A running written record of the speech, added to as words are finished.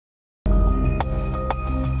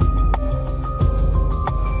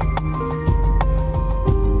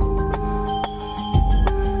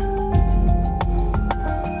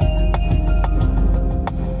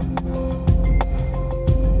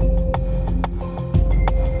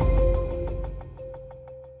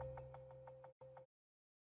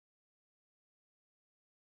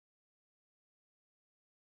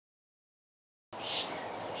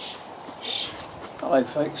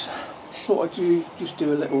Hello folks, thought I'd just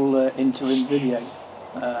do a little interim video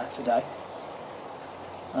today.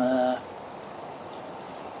 As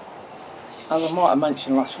I might have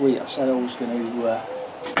mentioned last week, I said I was going to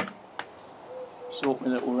sort my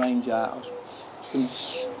little range out. I was going to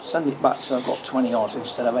send it back so I've got 20 odds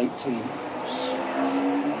instead of 18.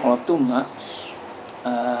 Well, I've done that.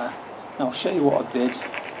 Now I'll show you what I did,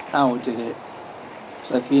 how I did it.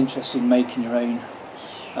 So if you're interested in making your own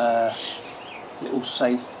little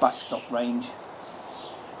safe backstop range,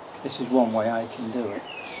 this is one way I can do it.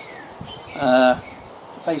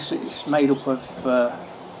 Basically it's made up of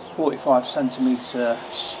 45cm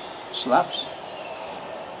slabs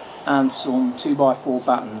and some 2x4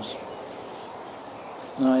 battens.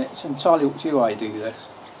 Now it's entirely up to you how you do this.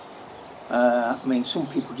 I mean, some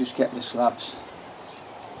people just get the slabs,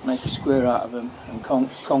 make a square out of them and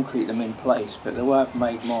concrete them in place, but the way I've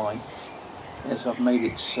made mine is I've made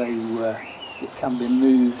it so it can be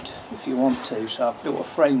moved if you want to. So I've built a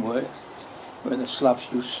framework where the slabs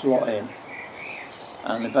just slot in,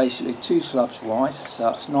 and they're basically 2 slabs wide, so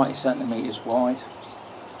that's 90cm wide.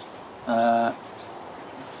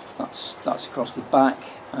 That's across the back,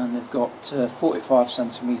 and they've got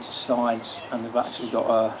 45cm sides, and they've actually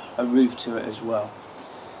got a roof to it as well.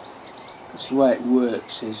 Because the way it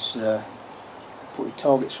works is put your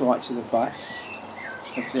targets right to the back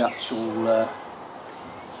of the actual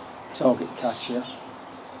target catcher,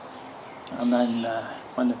 and then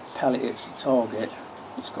when the pellet hits the target,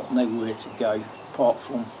 it's got nowhere to go apart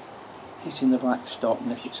from hitting the backstop.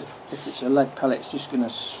 And if it's a lead pellet, it's just going to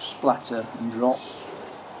splatter and drop.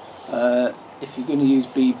 If you're going to use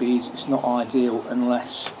BBs, it's not ideal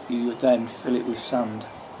unless you then fill it with sand.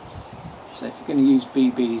 So if you're going to use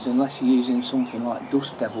BBs, unless you're using something like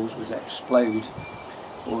Dust Devils which explode,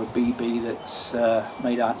 or a BB that's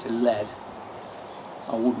made out of lead,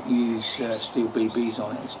 I wouldn't use steel BBs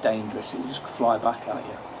on it. It's dangerous, it will just fly back at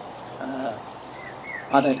you.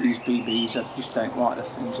 I don't use BBs, I just don't like the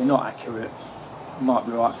things. They're not accurate. It might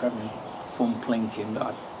be right for having fun plinking,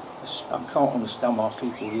 but I can't understand why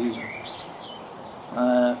people use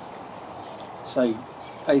them. So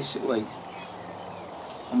basically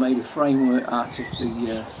I made a framework out of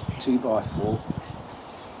the 2x4.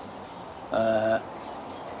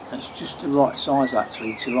 It's just the right size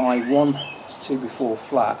actually to lie one 2x4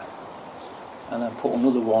 flat, and then put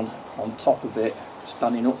another one on top of it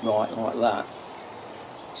standing upright like that,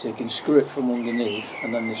 so you can screw it from underneath,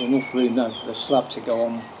 and then there's enough room then for the slab to go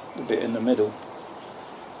on the bit in the middle.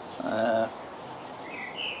 So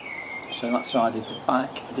that's how I did the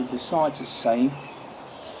back. I did the sides the same,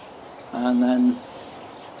 and then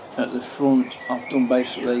at the front I've done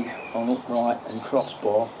basically on upright and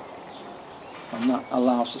crossbar, and that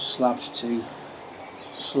allows the slabs to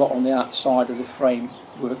slot on the outside of the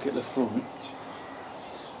framework at the front,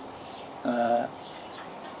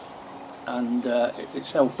 and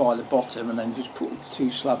it's held by the bottom, and then just put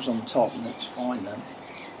 2 slabs on top and it's fine then.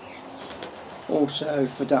 Also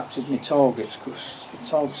I've adapted my targets, because the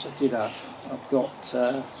targets I did have, I've got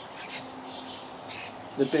the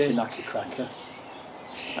beer knacker cracker,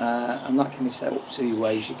 and that can be set up 2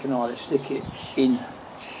 ways. You can either stick it into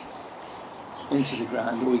the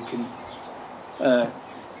ground, or you can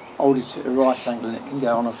hold it at a right angle and it can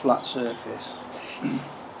go on a flat surface.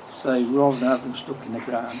 So rather than have them stuck in the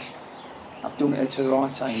ground, I've done it at a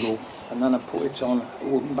right angle, and then I put it on a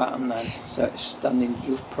wooden batten then, so it's standing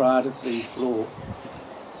just proud of the floor.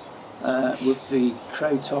 With the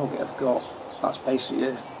crow target I've got, that's basically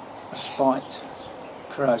a spiked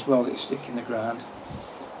crow as well that you stick in the ground.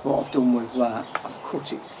 What I've done with that, I've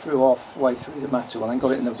cut it through halfway through the metal and then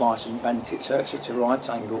got it in the vice and bent it so it's at a right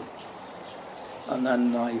angle. And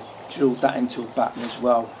then I've drilled that into a batten as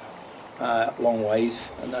well, long ways,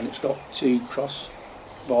 and then it's got 2 cross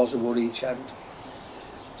bars of wood each end,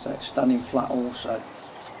 so it's standing flat also.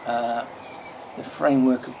 The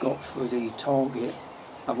framework I've got for the target,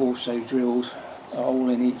 I've also drilled a hole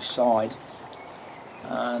in each side,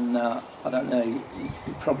 and I don't know,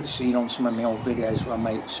 you've probably seen on some of my old videos where I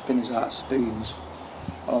make spinners out of spoons.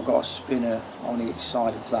 Well, I've got a spinner on each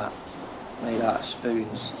side of that made out of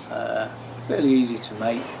spoons. Fairly easy to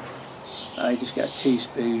make. You just get a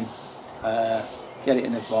teaspoon, get it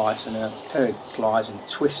in a vice and a pair of pliers and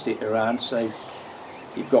twist it around so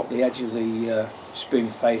you've got the edge of the spoon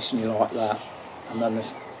facing you like that, and then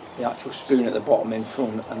the actual spoon at the bottom in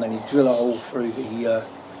front, and then you drill a hole through the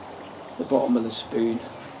bottom of the spoon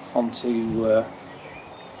onto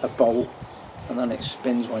a bolt, and then it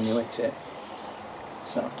spins when you hit it.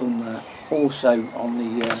 So I've done that. Also on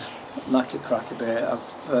the knacker cracker bit,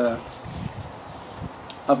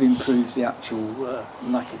 I've improved the actual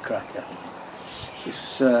knacker cracker.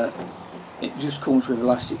 because it just comes with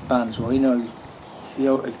elastic bands. Well, you know, if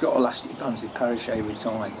you've got elastic bands, they perish every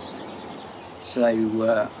time. So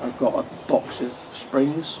I've got a box of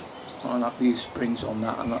springs, and I've used springs on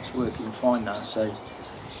that, and that's working fine now. So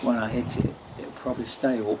when I hit it, it'll probably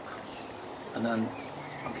stay up, and then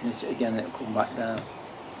I can hit it again and it'll come back down.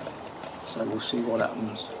 So we'll see what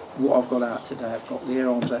happens. What I've got out today, I've got the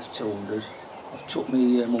Airugnners S200. I've took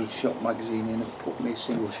my multi-shot magazine in and put my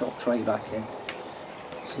single shot tray back in.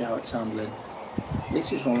 See how it's handling.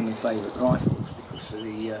 This is one of my favourite rifles because of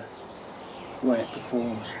the way it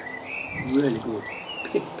performs. Really good.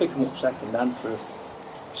 Pick them up second hand for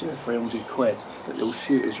 200 or 300 quid, but they'll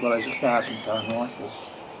shoot as well as a £1,000 rifle.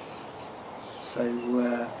 So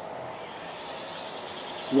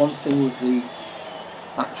one thing with the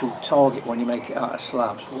actual target when you make it out of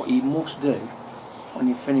slabs, what you must do when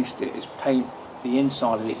you've finished it is paint the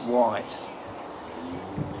inside of it white,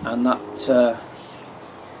 and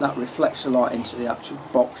that reflects the light into the actual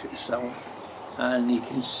box itself, and you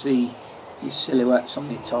can see your silhouettes on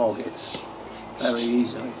your targets very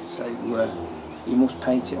easily. So you must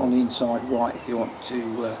paint it on the inside white if you want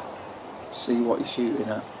to see what you're shooting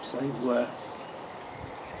at. So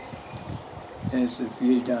there's the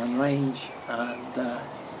view down range, and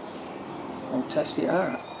I'll test it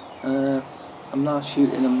out. I'm now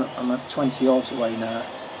shooting, I'm at 20 yards away now.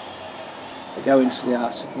 If I go into the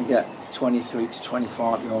house I can get 23 to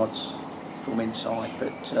 25 yards from inside,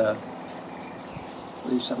 but at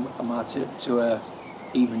least I'm at it to a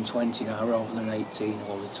even 20 now rather than 18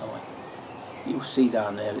 all the time. You'll see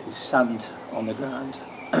down there that there's sand on the ground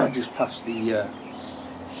just past the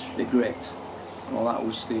grit. Well, that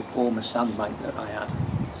was the former sandbank that I had.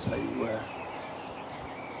 So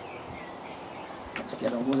let's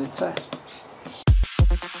get on with the test.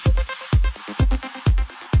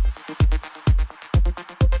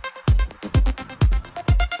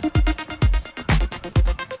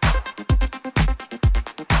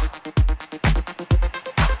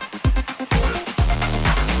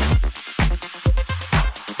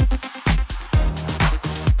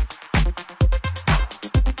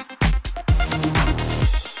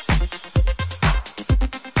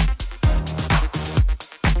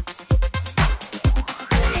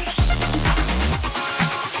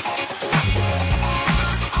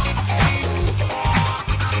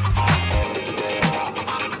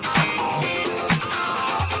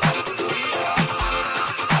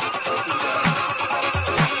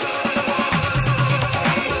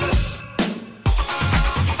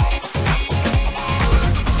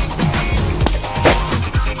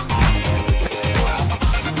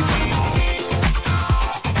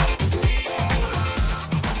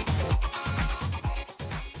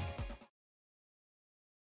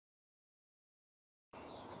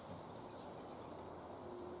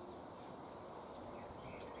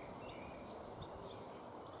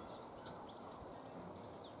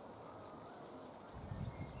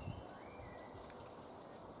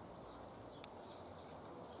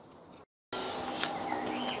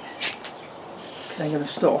 Okay, I'm going to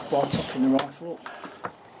start off by topping the rifle up.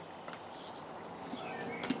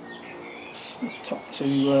 Let's top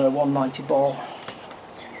to 190 bar.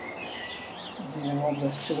 The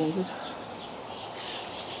Airugnners 200.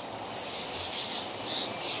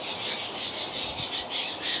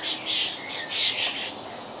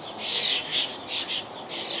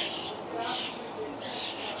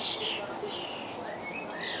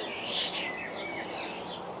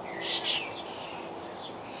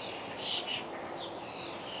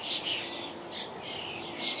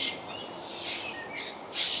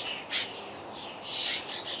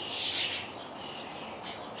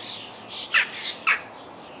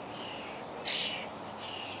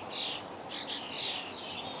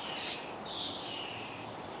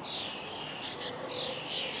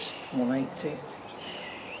 $180.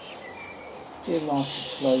 Do it nice and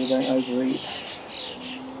slow, you don't overeat.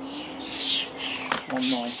 $190.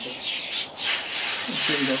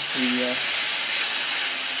 Let's do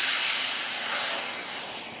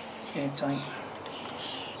the air tank.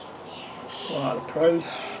 Pull out the probe.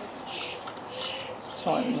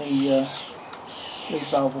 Tighten the lead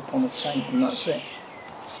valve up on the tank, and that's it.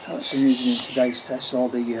 Pellets I'm using in today's test are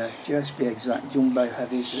the just be exact jumbo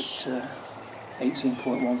heavies at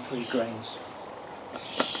 18.13 grains.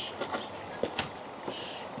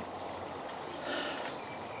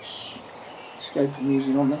 Scope I'm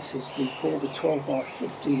using on this is the Ford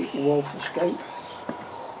 12x50 Wolfer scope.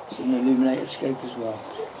 It's an illuminated scope as well.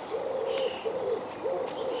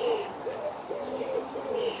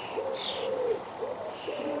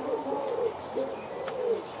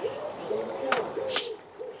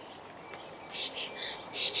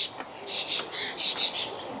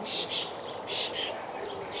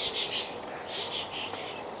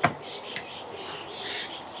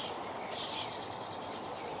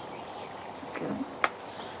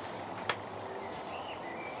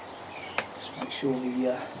 sure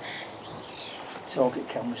the target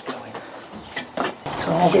camera's going.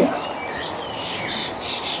 Target.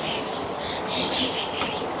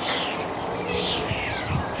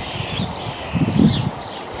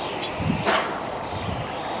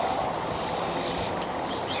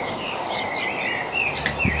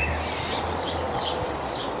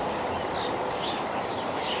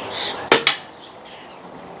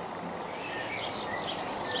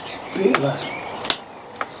 Bit of a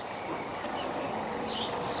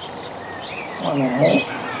one more.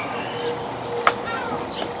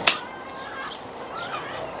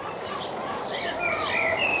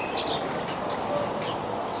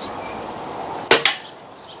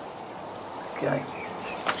 Okay.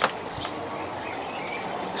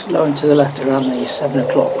 Slow and to the left around the 7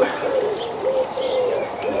 o'clock.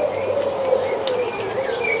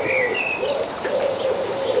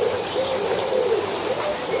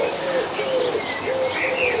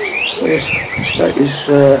 So this scope is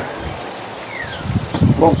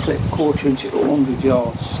 1 clip, 1/4 inch at 100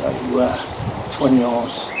 yards, so 20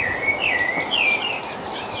 yards.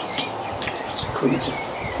 It's equivalent to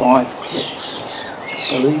 5 clips,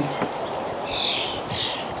 I believe.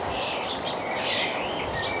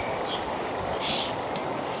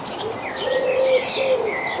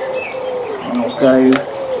 And I'll go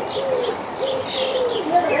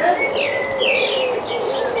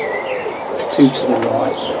two to the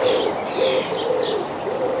right.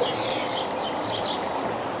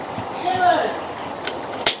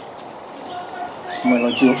 We'll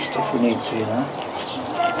adjust if we need to now.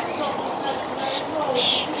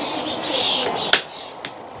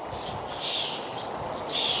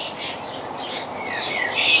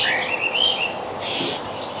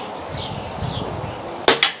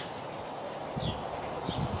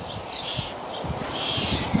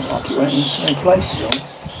 Like it went in the same place, to be honest.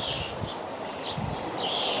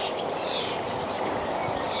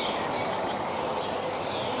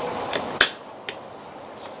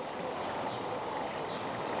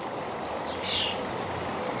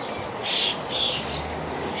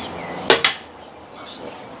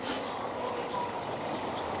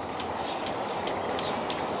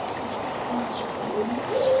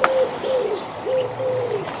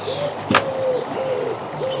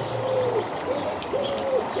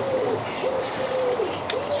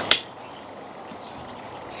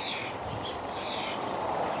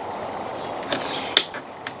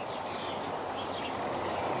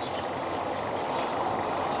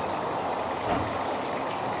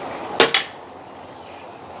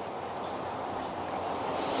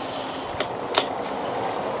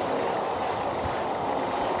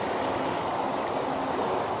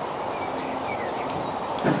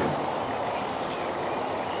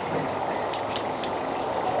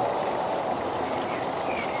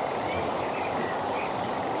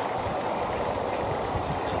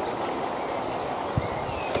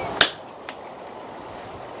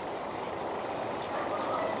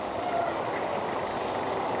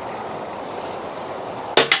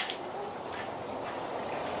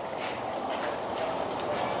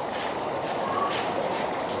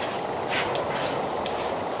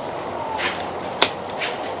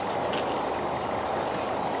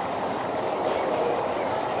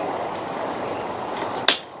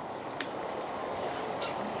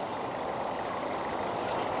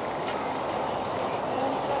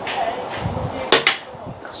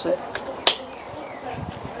 That's it.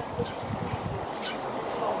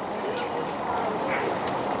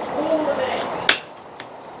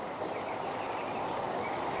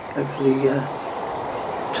 Go for the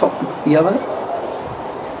top yellow.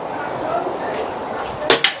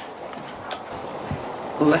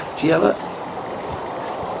 Left yellow.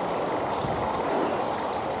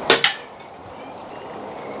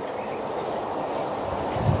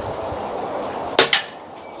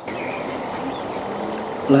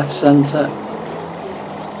 Left centre.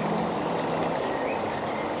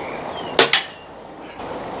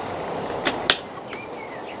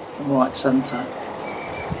 Right centre.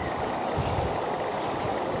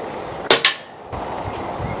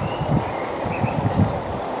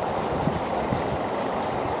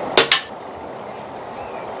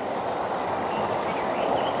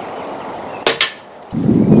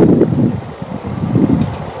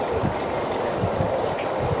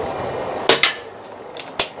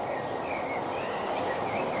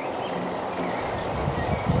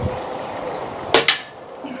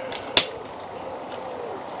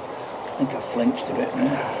 I think I flinched a bit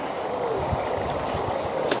there.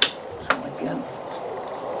 So again.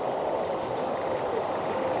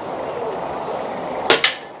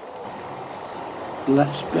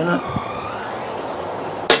 Left spinner.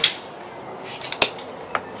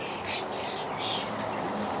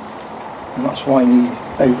 and that's why you need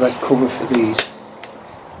overhead cover for these.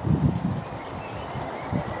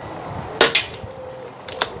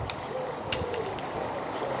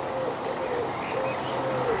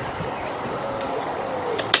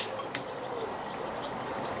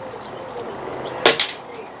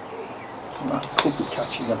 That could be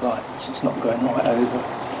catching the bite, so it's not going right over.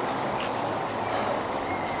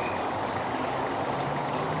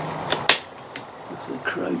 Go for the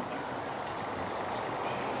croak.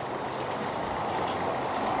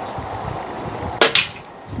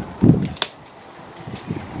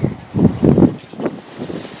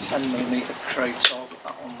 It's 10mm croak, so I'll put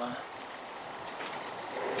that on there.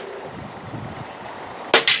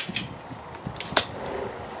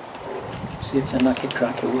 See if the naked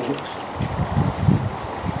cracker works.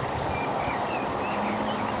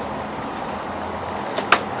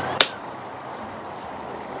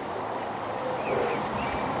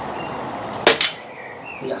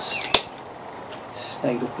 Yes,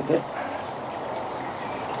 stayed up a bit.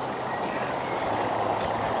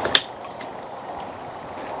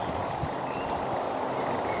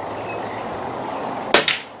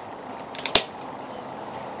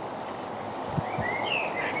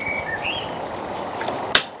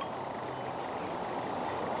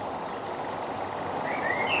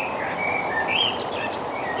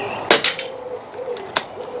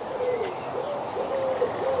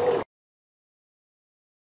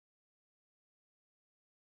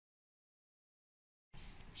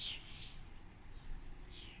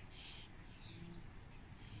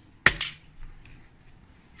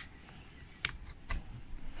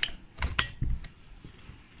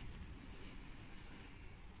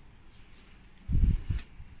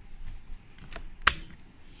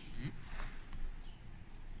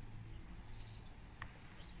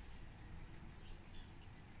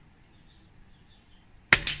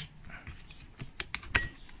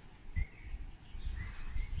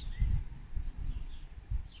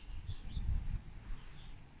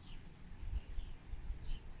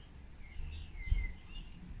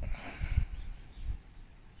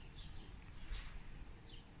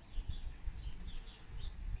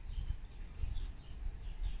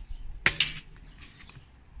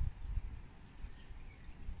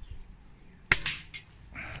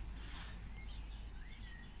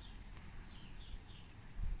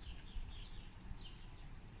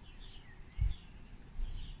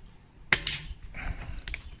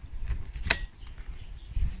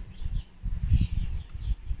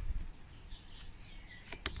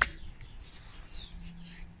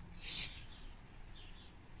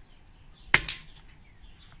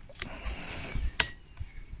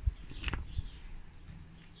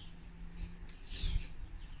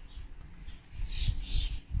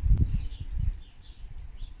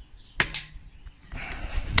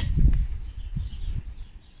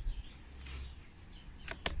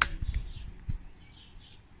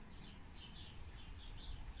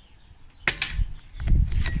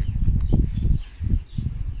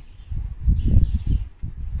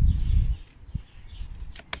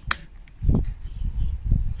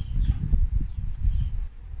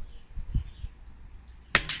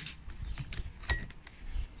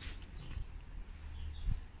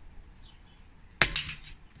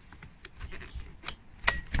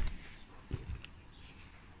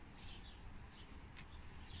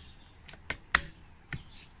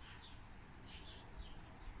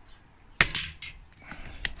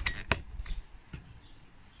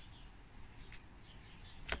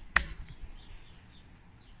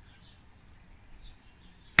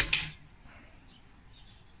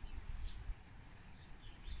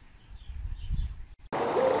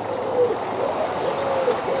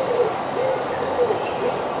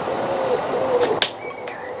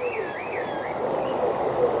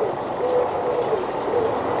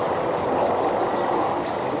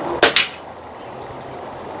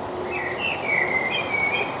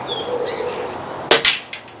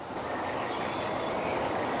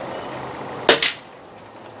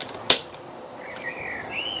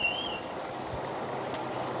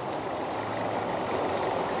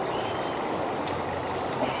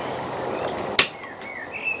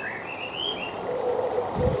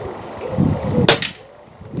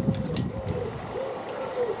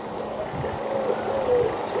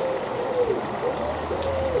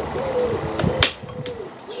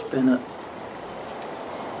 Spin it.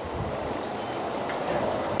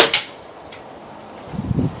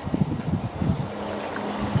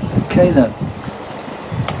 Okay then,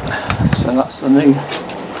 so that's the new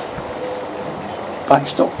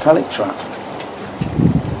backstop pellet trap.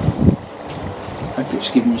 Hope it's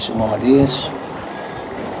given you some ideas,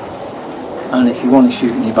 and if you want to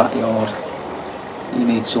shoot in your backyard, you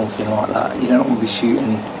need something like that. You don't want to be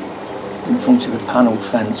shooting in front of a panelled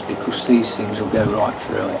fence, because these things will go right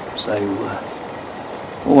through it. So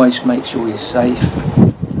always make sure you're safe.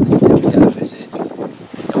 And if they ever get a visit,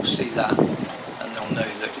 they'll see that and they'll know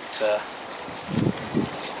that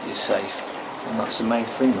you're safe. And that's the main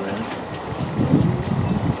thing, really.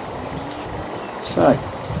 So,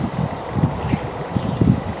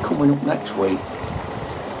 coming up next week,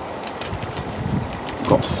 I've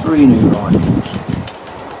got 3 new rifles.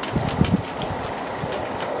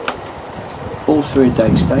 All 3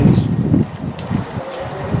 day stays.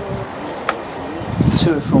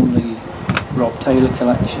 2 are from the Rob Taylor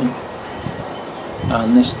collection,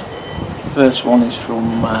 and this first one is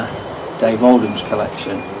from Dave Oldham's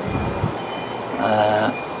collection.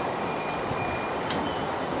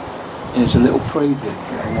 Here's a little preview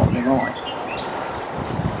of what they're like.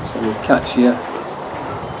 So we'll catch you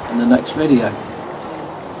in the next video.